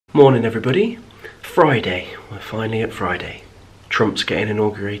Morning everybody. Friday. We're finally at Friday. Trump's getting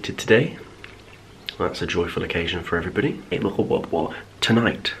inaugurated today. That's a joyful occasion for everybody.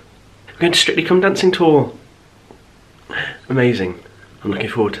 Tonight, we're going to Strictly Come Dancing tour. Amazing. I'm looking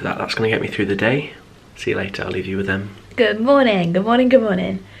forward to that. That's going to get me through the day. See you later. I'll leave you with them. Good morning, good morning, good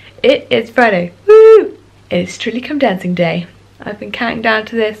morning. It is Friday. Woo! It is Strictly Come Dancing day. I've been counting down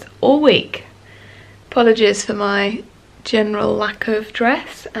to this all week. Apologies for my general lack of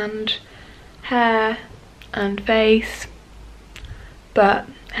dress and hair and face. But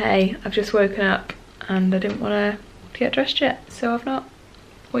hey, I've just woken up and I didn't want to get dressed yet, so I've not.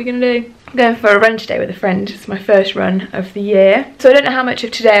 What are you going to do? I'm going for a run today with a friend. It's my first run of the year. So I don't know how much of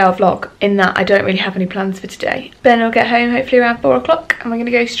today I'll vlog, in that I don't really have any plans for today. Then I'll get home hopefully around 4 o'clock and we're going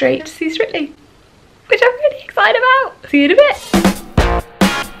to go straight to see Strictly, which I'm really excited about. See you in a bit.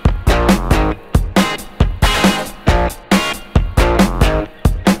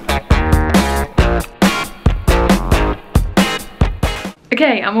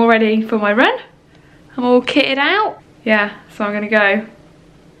 Okay, I'm all ready for my run. I'm all kitted out. Yeah, so I'm gonna go.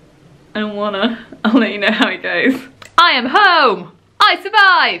 I don't wanna. I'll let you know how it goes. I am home! I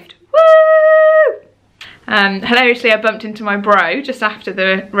survived! Woo! Hilariously, I bumped into my bro just after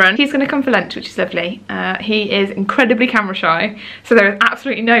the run. He's gonna come for lunch, which is lovely. He is incredibly camera shy, so there is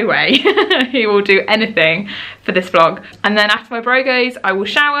absolutely no way he will do anything for this vlog. And then after my bro goes, I will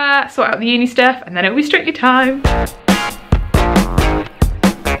shower, sort out the uni stuff, and then it'll be Strictly time.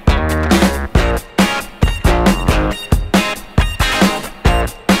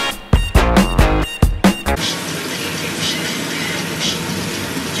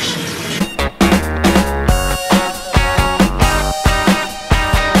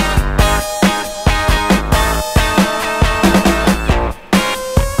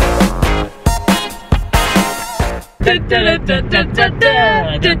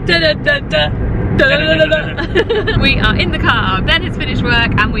 We are in the car, Ben has finished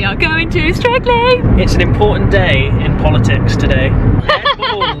work and we are going to Strictly. It's an important day in politics today. Ed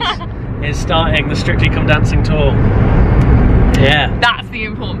Balls is starting the Strictly Come Dancing tour. Yeah. That's the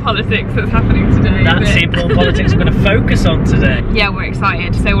important politics that's happening today. That's the important politics we're going to focus on today. Yeah, we're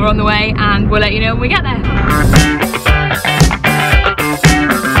excited. So we're on the way and we'll let you know when we get there.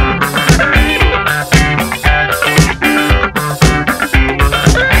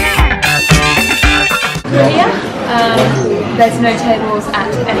 There's no tables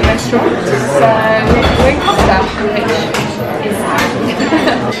at any restaurant, so we're in Costa, which is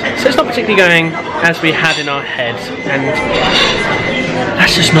So it's not particularly going as we had in our head, and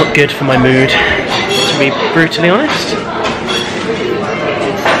that's just not good for my mood, to be brutally honest.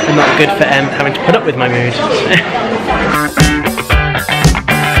 And not good for Em having to put up with my mood.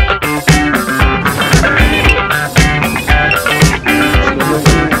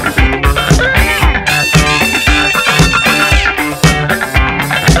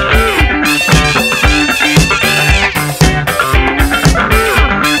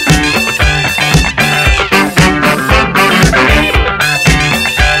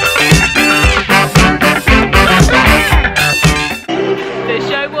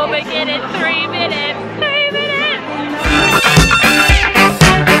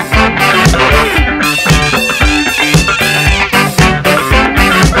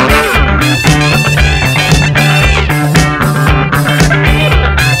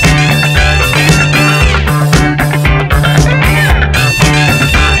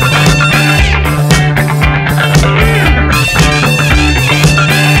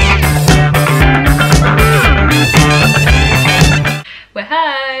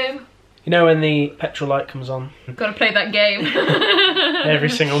 You know when the petrol light comes on? Gotta play that game. Every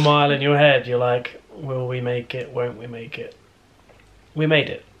single mile in your head, you're like, will we make it, won't we make it? We made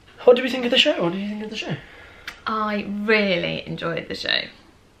it. What do we think of the show? What did you think of the show? I really enjoyed the show.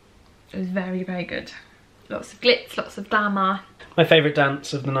 It was very, very good. Lots of glitz, lots of glamour. My favourite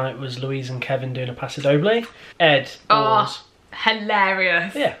dance of the night was Louise and Kevin doing a paso doble. Ed was...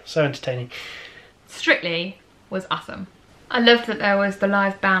 hilarious. Yeah, so entertaining. Strictly was awesome. I loved that there was the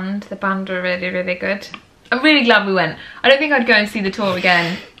live band. The band were really, really good. I'm really glad we went. I don't think I'd go and see the tour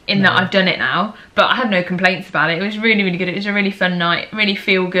again in that I've done it now, but I have no complaints about it. It was really, really good. It was a really fun night, really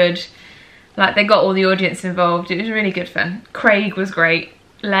feel good. Like, they got all the audience involved. It was really good fun. Craig was great.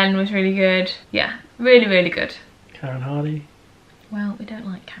 Len was really good. Yeah, really, really good. Karen Hardy. Well, we don't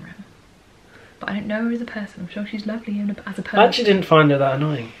like Karen, but I don't know her as a person. I'm sure she's lovely as a person. I actually didn't find her that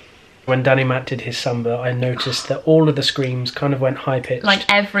annoying. When Danny Matt did his samba, I noticed that all of the screams kind of went high-pitched. Like,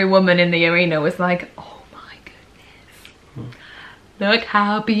 every woman in the arena was like, oh my goodness. Look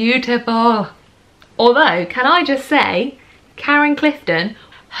how beautiful. Although, can I just say, Karen Clifton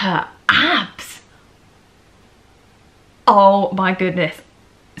her abs. Oh my goodness.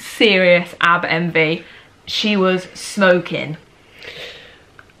 Serious ab envy. She was smoking.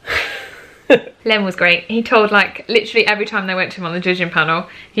 Len was great. He told, like, literally every time they went to him on the judging panel,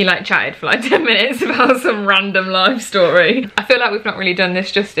 he like chatted for like 10 minutes about some random life story. I feel like we've not really done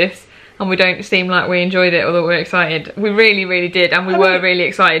this justice, and we don't seem like we enjoyed it or that we're excited. We really, really did, and we were really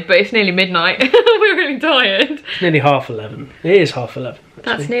excited, but it's nearly midnight. We're really tired. It's nearly 11:30. It is 11:30. Actually.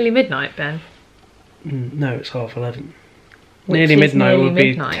 That's nearly midnight, Ben. No, it's 11:30. Which Nearly is midnight nearly would be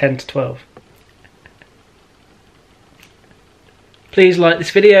midnight. 10 to 12. Please like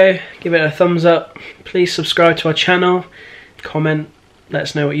this video, give it a thumbs up, please subscribe to our channel, comment, let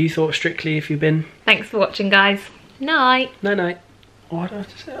us know what you thought of Strictly if you've been. Thanks for watching, guys. Night. Night night. Why do I have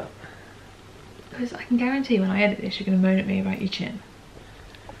to sit up? Because I can guarantee when I edit this, you're going to moan at me about your chin.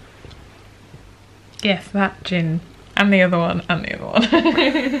 Yes, that chin. And the other one, and the other one.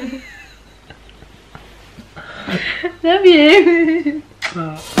 Love you.